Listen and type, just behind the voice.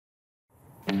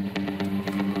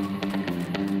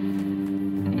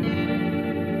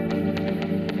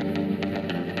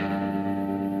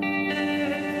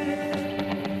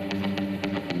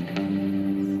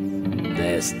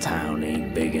This town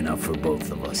ain't big enough for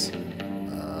both of us.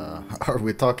 Are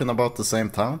we talking about the same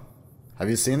town?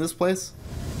 Have you seen this place?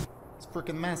 It's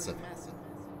freaking massive.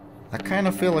 I kind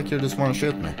of feel like you just want to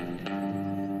shoot me.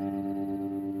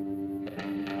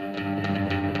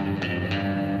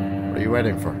 What are you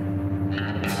waiting for?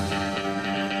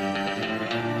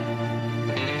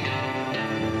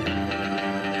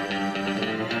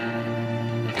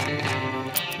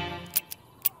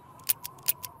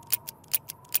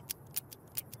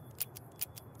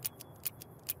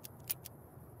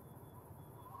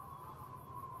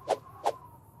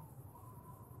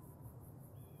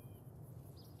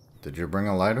 Did you bring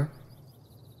a lighter?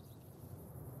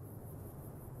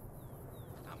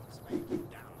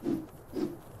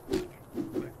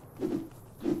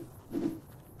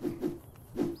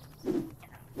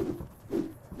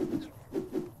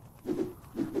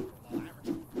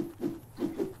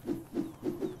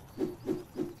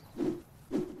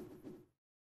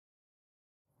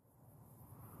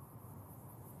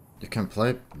 You can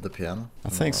play the piano? I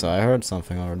think so. I heard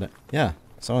something over there. Yeah,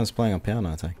 someone's playing a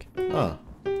piano, I think. Oh.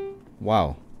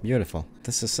 Wow, beautiful.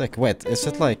 This is sick. Wait, is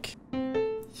it like...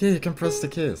 Yeah, you can press the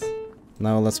keys.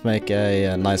 No, let's make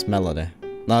a nice melody.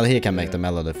 No, he can make the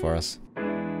melody for us.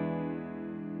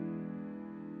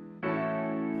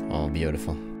 Oh,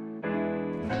 beautiful.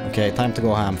 Okay, time to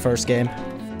go ham. First game.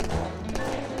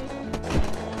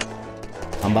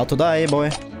 I'm about to die,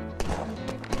 boy.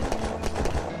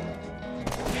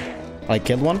 I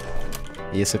killed one.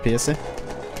 Easy peasy.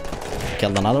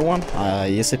 Killed another one.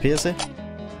 Easy peasy.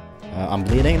 I'm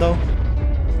bleeding though.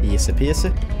 Easy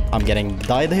peasy. I'm getting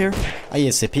died here.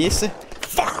 Easy peasy.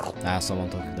 Ah, someone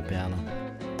took the piano.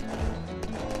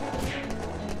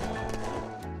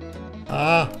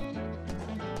 Ah!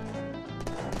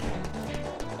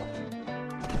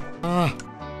 Ah!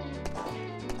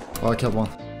 Oh, I killed one.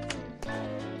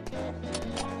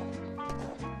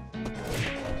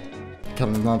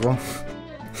 Killed another one.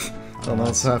 I don't know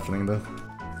what's happening though.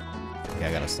 Okay,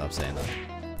 I gotta stop saying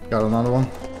that. Got another one.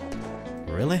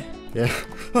 Really? Yeah.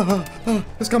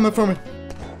 He's coming for me.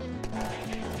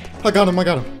 I got him, I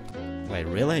got him. Wait,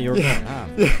 really? You're... Yeah, Ah.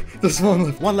 yeah, there's one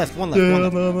left. One left, one left, Yeah, one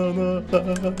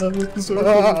left. no.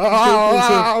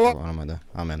 What am I doing?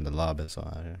 I'm in the lobby, so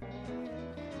I...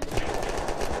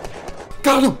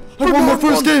 Got him! I won my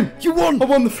first game! You won! I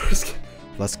won the first game.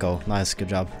 Let's go. Nice, good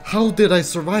job. How did I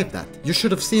survive that? You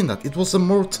should have seen that. It was a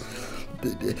mort...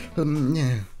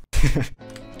 yeah.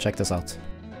 Check this out.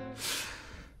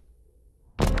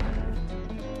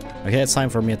 Okay, it's time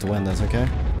for me to win this, okay?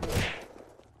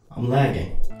 I'm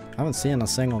lagging. I haven't seen a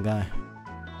single guy.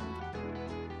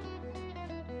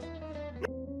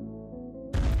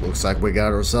 Looks like we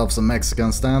got ourselves a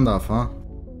Mexican standoff, huh?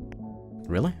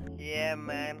 Really? Yeah,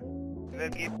 man. We'll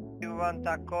give you one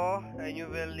taco and you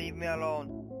will leave me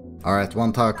alone. Alright,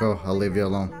 one taco, I'll leave you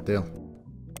alone. Deal.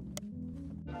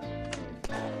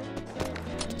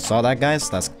 Saw that, guys?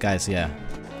 That's guys, yeah.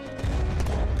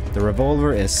 The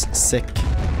revolver is sick.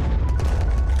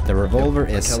 The revolver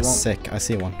is sick. I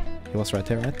see one. He was right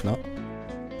here, right? No.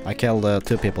 I killed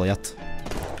 2 people yet.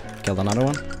 Killed another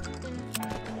one.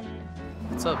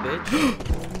 What's up, bitch?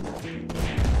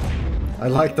 I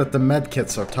like that the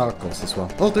medkits are tacos as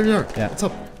well. Oh, there you are. Yeah. What's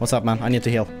up? What's up, man? I need to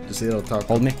heal. You see the taco?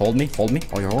 Hold me, hold me, hold me.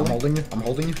 Oh, you're I'm holding? holding you. I'm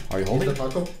holding you. Are you holding the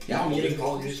taco? Yeah, I'm eating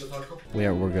all Use the taco.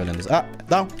 We're good in this. Ah,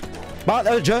 down. Yeah,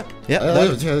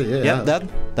 dead. Yeah. Yeah, dead.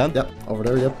 Done. Yep, over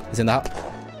there, yep. He's in the house.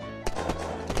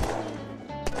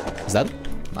 Is that?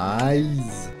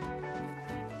 Nice.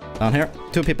 Down here.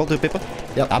 2 people.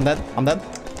 Yep. I'm dead.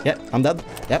 Yeah, I'm dead.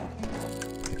 Yep.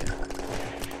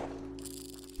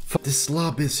 This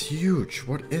lobby is huge.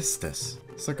 What is this?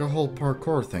 It's like a whole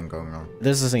parkour thing going on.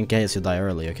 This is in case you die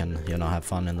early. You can, you know, have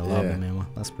fun in the lobby. Yeah. Meanwhile.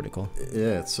 That's pretty cool.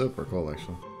 Yeah, it's super cool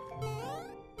actually.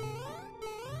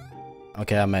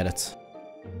 Okay, I made it.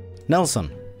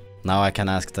 Nelson. Now I can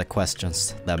ask the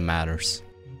questions that matters.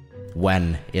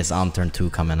 When is Unturned 2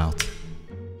 coming out?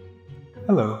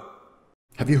 Hello.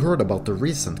 Have you heard about the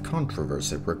recent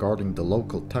controversy regarding the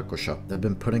local taco shop? They've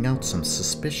been putting out some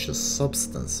suspicious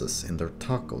substances in their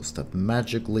tacos that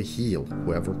magically heal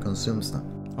whoever consumes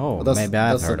them. Oh, Well, maybe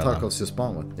I've heard of them. That's the tacos you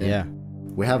spawn with. Yeah.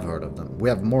 We have heard of them. We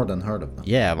have more than heard of them.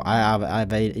 Yeah,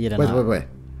 I've eaten. Wait.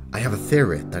 I have a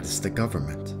theory that it's the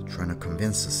government trying to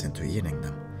convince us into eating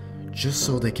them. Just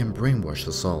so they can brainwash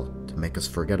us all to make us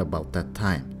forget about that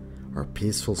time our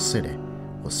peaceful city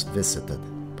was visited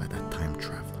by that time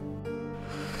traveler.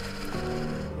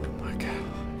 Oh my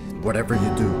god. Whatever you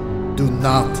do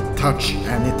not touch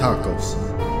any tacos.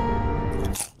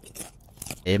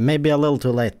 It may be a little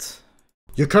too late.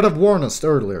 You could have warned us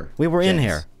earlier. We were in James.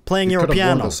 here, playing You your could have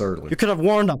piano. warned us earlier. You could have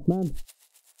warned us, man.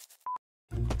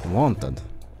 Wanted.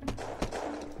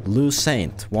 Lou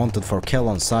Saint, wanted for kill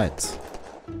on sight.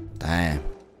 Damn.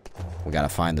 We gotta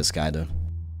find this guy, dude.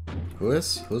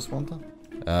 Who's wanted?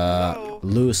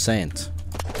 Lou Saint.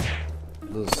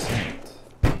 Lou Saint.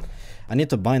 I need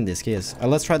to bind these keys.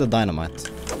 Let's try the dynamite.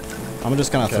 I'm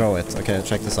just gonna throw it. Okay,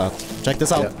 check this out. Check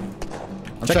this out.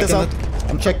 Yeah. Check this out.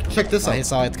 Check this out. He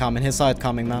saw it coming. He saw it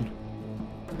coming, man.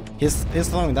 He's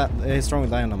throwing that. He's throwing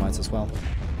dynamites as well.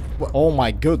 What? Oh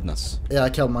my goodness. Yeah, I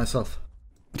killed myself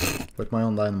with my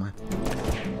own dynamite.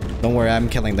 Don't worry, I'm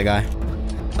killing the guy.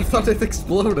 I thought it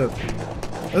exploded.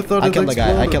 I killed the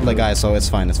guy. I killed the guy, so it's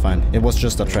fine. It's fine. It was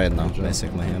just a trade now,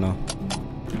 basically, you know.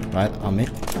 Right on me.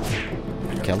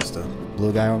 Killed.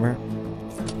 Blue guy over here.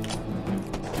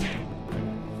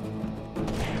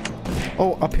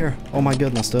 Oh, up here. Oh my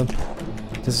goodness, dude.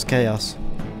 This is chaos.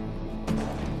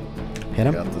 Hit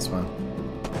him. Got this one.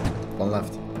 One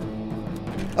left.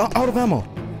 Oh, out of ammo.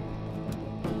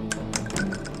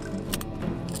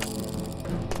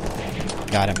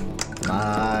 Got him.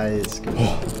 Nice. Good.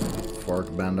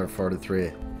 Fork Bender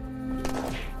 43.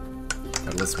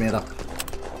 Right, let's meet up.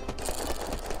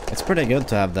 It's pretty good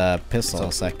to have the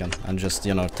pistol second and just,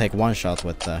 you know, take one shot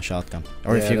with the shotgun.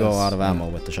 Or Yeah, if you go out of ammo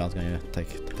with the shotgun, you take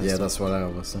the pistol. Yeah, that's what I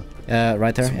always do.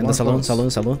 Right there, in the saloon,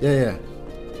 saloon. Yeah.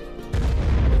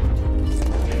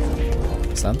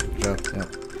 Stand. Sure,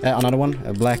 yeah. Another one,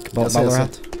 a black bowler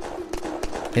hat.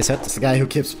 He's hit. It's the guy who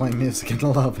keeps playing music in the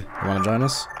lobby. You wanna join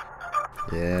us?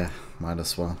 Yeah, might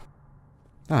as well.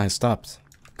 Ah, he stopped.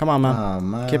 Come on, man. Oh,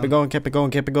 man. Keep it going.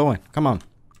 Come on.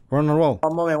 We're on a roll.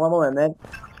 One moment, man.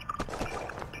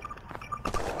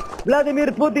 Vladimir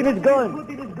Putin is gone.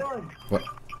 What?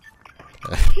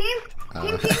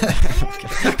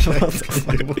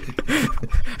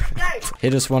 He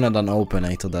just wanted an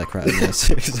opening to the crowd. Yes.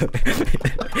 He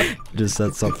just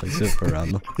said something super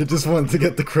random. He just wanted to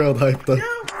get the crowd hyped up.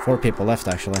 4 people left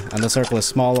actually, and the circle is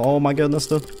small. Oh my goodness,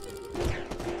 dude.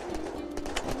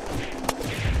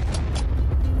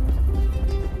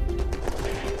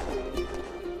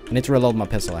 I need to reload my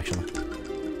pistol actually.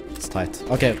 It's tight.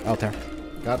 Okay, out there.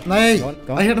 Got me! Go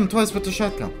on. I hit him twice with the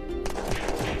shotgun.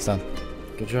 It's done.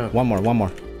 Good job. One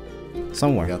more.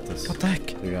 Somewhere. You got this. What the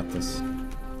heck? You got this.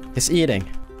 He's eating.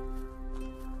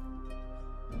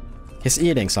 He's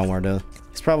eating somewhere, dude.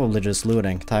 He's probably just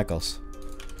looting tacos.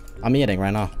 I'm eating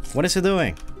right now. What is he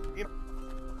doing?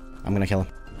 I'm gonna kill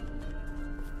him.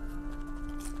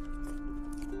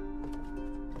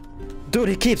 Dude,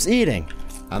 he keeps eating.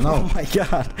 I know. Oh my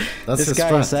god. That's this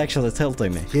guy is actually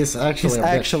tilting me. He's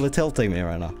actually tilting me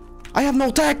right now. I have no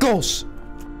tacos!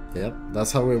 Yep,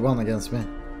 that's how we won against me.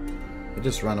 He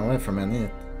just ran away from me and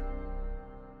ate.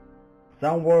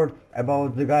 Some words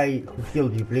about the guy who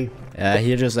killed you, please. Yeah,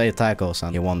 he just ate tacos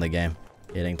and he won the game.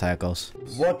 Eating tacos.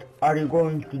 What are you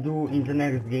going to do in the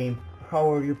next game? How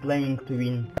are you planning to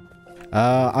win?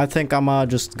 I think I'ma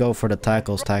just go for the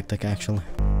tacos tactic actually.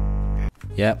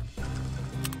 Yep.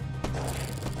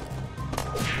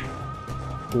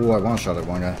 Ooh, I one-shotted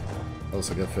one guy. That was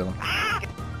a good feeling.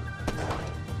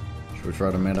 Should we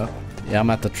try to meet up? Yeah, I'm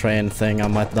at the train thing. I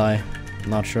might die.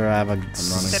 Not sure. I have a I'm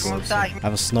running. I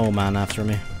have a snowman after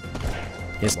me.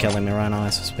 He's killing me right now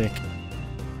as we speak.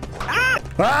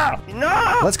 Ah!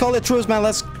 No! Let's call it truce, man.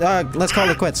 Let's call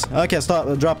it quits. Okay,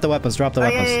 stop. Drop the weapons. Drop the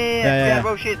weapons. Yeah.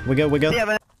 Bro, shit. We good. Yeah,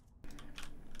 man.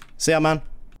 See ya, man.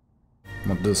 I'm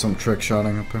gonna do some trick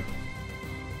shotting up here.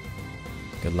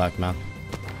 Good luck, man.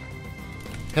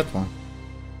 Hit one.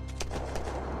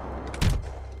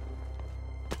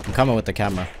 I'm coming with the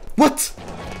camera. What?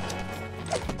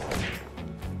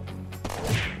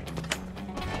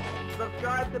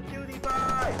 Subscribe to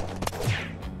PewDiePie!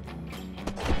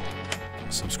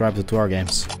 Subscribe to 2R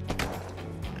Games.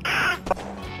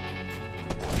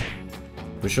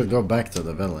 We should go back to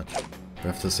the village. We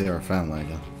have to see our family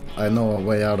again. I know a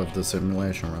way out of the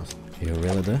simulation, Roze. You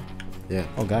really do? Yeah.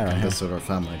 Oh, guy right here. Visit our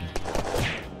family again.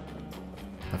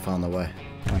 I found a way.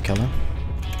 Wanna kill him?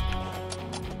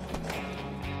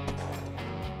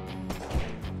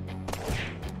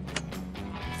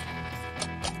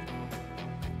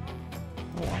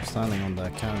 Oh, I'm standing on the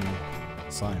cannon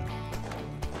sign.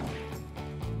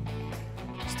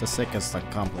 It's the sickest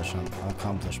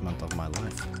accomplishment of my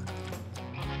life.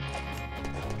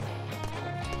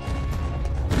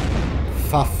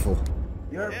 Faffo.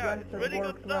 Yeah, it's really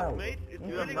good stuff, mate. It's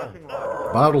really good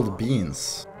stuff. Bottled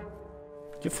beans.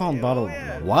 You found bottle.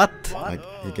 What? Like,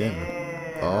 he gave me.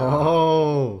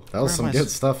 Oh, that was Where some am I good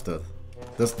stuff, dude.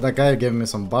 That guy gave me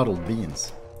some bottled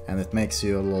beans. And it makes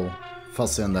you a little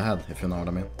fuzzy in the head, if you know what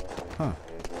I mean. Huh.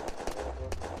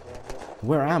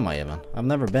 Where am I even? I've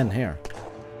never been here.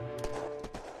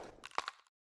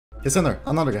 He's in there.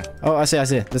 Another guy. Oh, I see.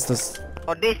 This is...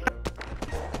 Oh, this.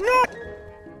 No.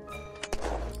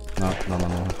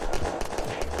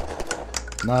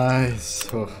 Nice.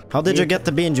 Oh. How did you get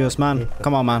the bean juice, man?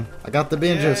 Come on, man. I got the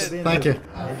bean juice. Thank you.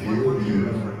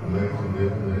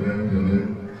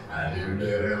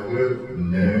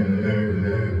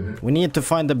 We need to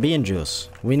find the bean juice.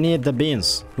 We need the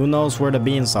beans. Who knows where the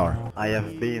beans are? I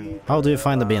have beans. How do you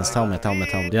find the beans? Tell me. Do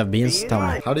you have beans? Tell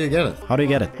me. How do you get it? How do you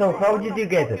get it? So how did you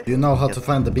get it? Do you know how to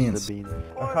find the beans?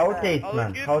 How taste,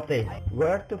 man? How taste?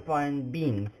 Where to find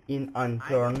beans in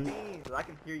Unturned? I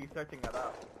can hear you searching that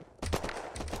up.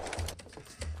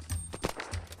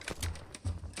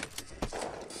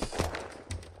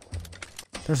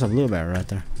 There's a blueberry right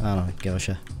there. I don't give a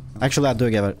shit. Actually, I do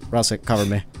give it. Roze, cover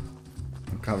me.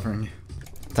 I'm covering you.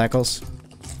 Tackles.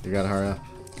 You gotta hurry up.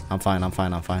 I'm fine.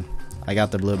 I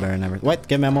got the blueberry and everything. Wait,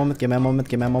 give me a moment. You're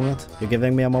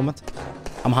giving me a moment?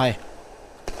 I'm high.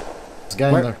 There's a guy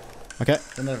in there. Okay.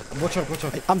 In there. Watch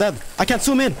out. I'm dead. I can't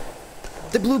zoom in.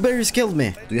 The blueberries killed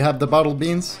me. Do you have the bottled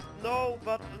beans? No,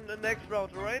 but in the next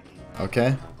round, right?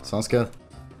 Okay. Sounds good.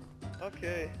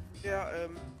 Okay. Yeah,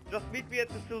 just meet me at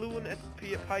the saloon at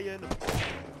Pie.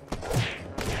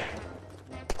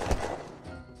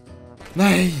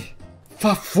 Nej!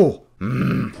 Faffo!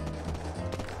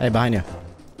 Hey, behind you.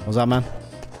 What's up, man?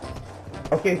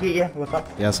 Okay, yeah, what's up?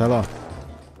 Yes, hello.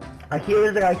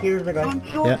 Here's the guy. Don't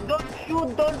shoot, Yeah. don't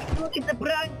shoot, it's a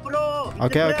prank, bro! It's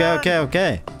Okay. a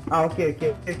prank. Ah, okay.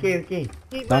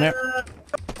 Down here.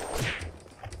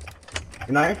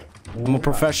 Nice. I'm a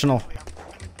professional.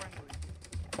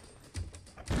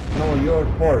 No, you're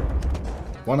fourth.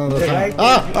 One at a The time.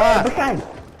 guy behind.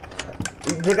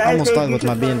 The guy Almost says died you with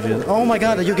my should- bean juice. Oh my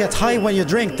god, you get high when you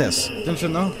drink this. Didn't you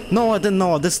know? No, I didn't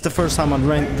know. This is the first time I'm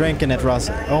drinking it, Roze.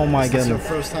 Oh my Is this your goodness.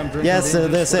 first time drinking Yes, bean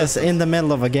juice? this is in the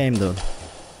middle of a game, dude.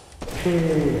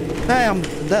 Hey, I'm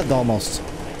dead almost.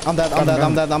 I'm dead.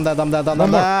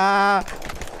 Ah!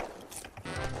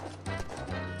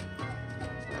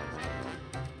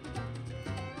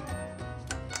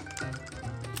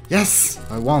 Yes!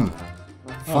 I won.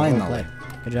 Finally. Play.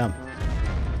 Good job.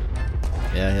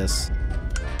 Yeah, yes.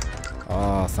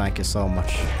 Oh, thank you so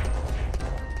much.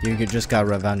 You just got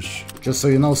revenge. Just so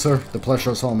you know, sir, the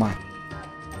pleasure is all mine.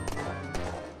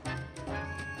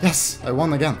 Yes! I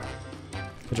won again.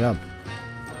 Good job.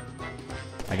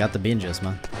 I got the bean juice,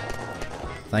 man.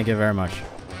 Thank you very much.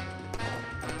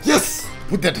 Yes!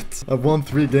 We did it! I've won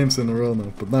 3 games in a row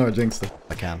now, but now I jinxed it.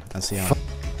 I can. I see how.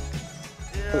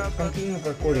 Continue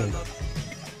recording.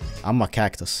 I'm a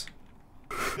cactus.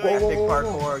 Epic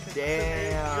parkour,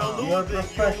 damn. You're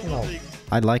professional.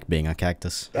 I like being a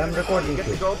cactus. I'm recording Get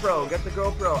the too.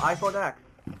 GoPro, iPhone X.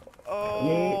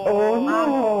 Oh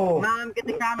no! Mom, get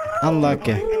the camera.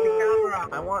 Unlucky. Get the camera.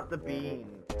 I want the bean.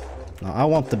 No, I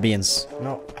want the beans.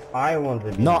 No, I want the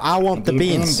beans. No, I want the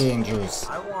beans. Bean juice.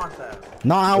 I want that.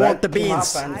 No, I want the Let's team up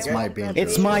beans. and It's get- my bean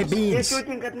It's juice. my You're beans.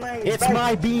 shooting at my It's back.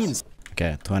 my beans.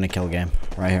 Okay, 20 kill game.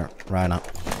 Right here. Right now.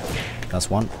 That's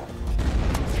 1.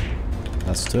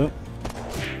 That's 2.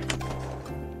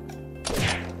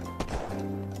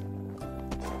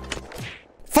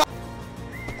 Fuck!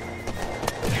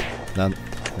 Then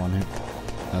 1 hit.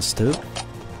 That's 2.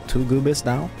 2 goobies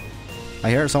down. I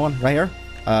hear someone right here.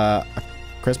 A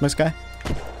Christmas guy.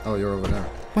 Oh, you're over there.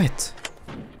 Wait.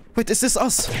 Wait, is this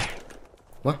us?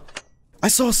 What? I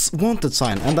saw a wanted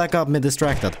sign and that got me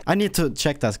distracted. I need to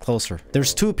check that closer.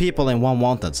 There's 2 people in one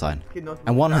wanted sign.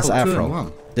 And one has Oh, 2 in afro.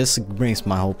 1. This brings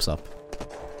my hopes up.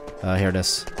 Here it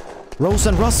is. Roze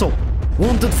and Russell!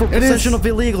 Wanted for possession of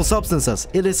illegal substances.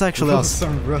 It is actually us.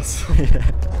 Roze and Russell.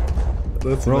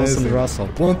 That's Roze amazing. and Russell.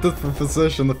 Wanted for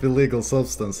possession of illegal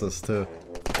substances too.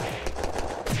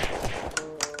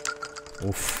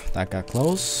 Oof, that got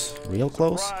close. Real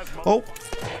close. Oh!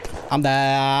 I'm dead!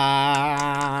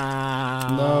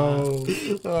 No.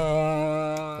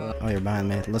 Oh, you're behind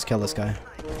me. Let's kill this guy.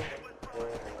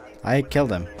 I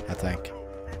killed him, I think.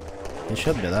 He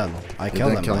should be dead. I You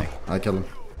killed didn't him, kill like. him. I killed him.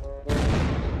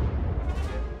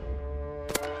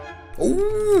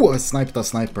 Ooh, I sniped a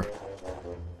sniper.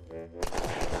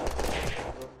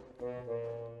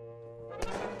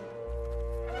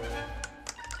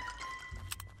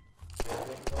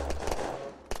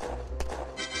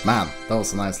 Man, that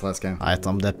was a nice last game. Alright,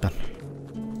 I'm dipping.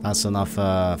 That's enough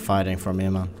fighting for me,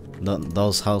 man.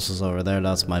 Those houses over there,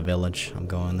 that's my village. I'm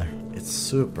going there. It's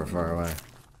super far away.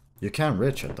 You can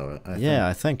reach it though. I Yeah,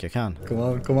 I think you can. think. Come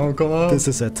on, come on, come on. This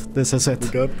is it. This is it. We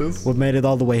got this. We've made it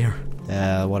all the way here.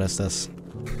 Yeah, what is this?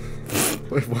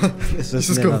 Wait, what? This You is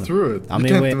just go Milan. through it. I You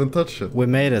mean, can't we- even touch it. We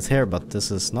made it here, but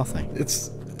this is nothing. It's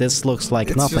This looks like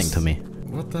It's nothing just- to me.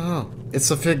 What the hell? It's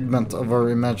a figment of our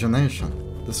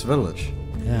imagination. This village.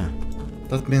 Yeah.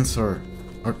 That means our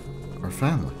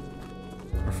family.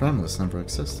 Our families never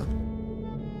existed.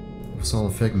 It was all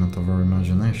a figment of our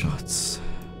imagination.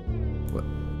 What?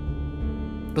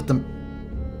 But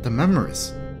the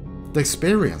memories, the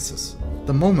experiences,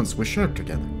 the moments we shared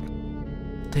together.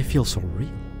 They feel so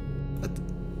real.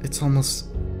 It's almost...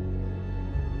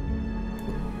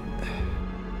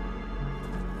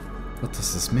 What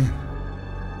does this mean?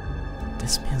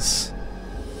 This means...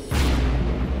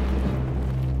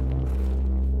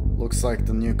 Looks like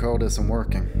the new code isn't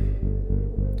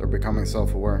working. They're becoming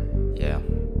self-aware. Yeah,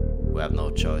 we have no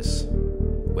choice.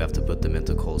 We have to put them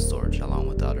into cold storage along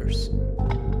with others.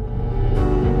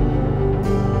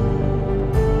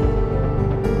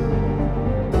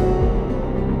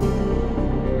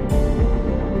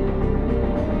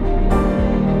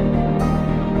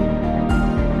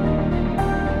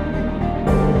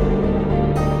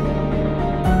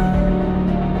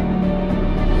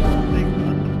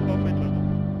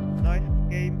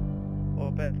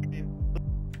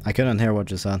 I couldn't hear what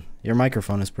you said. Your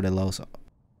microphone is pretty low, so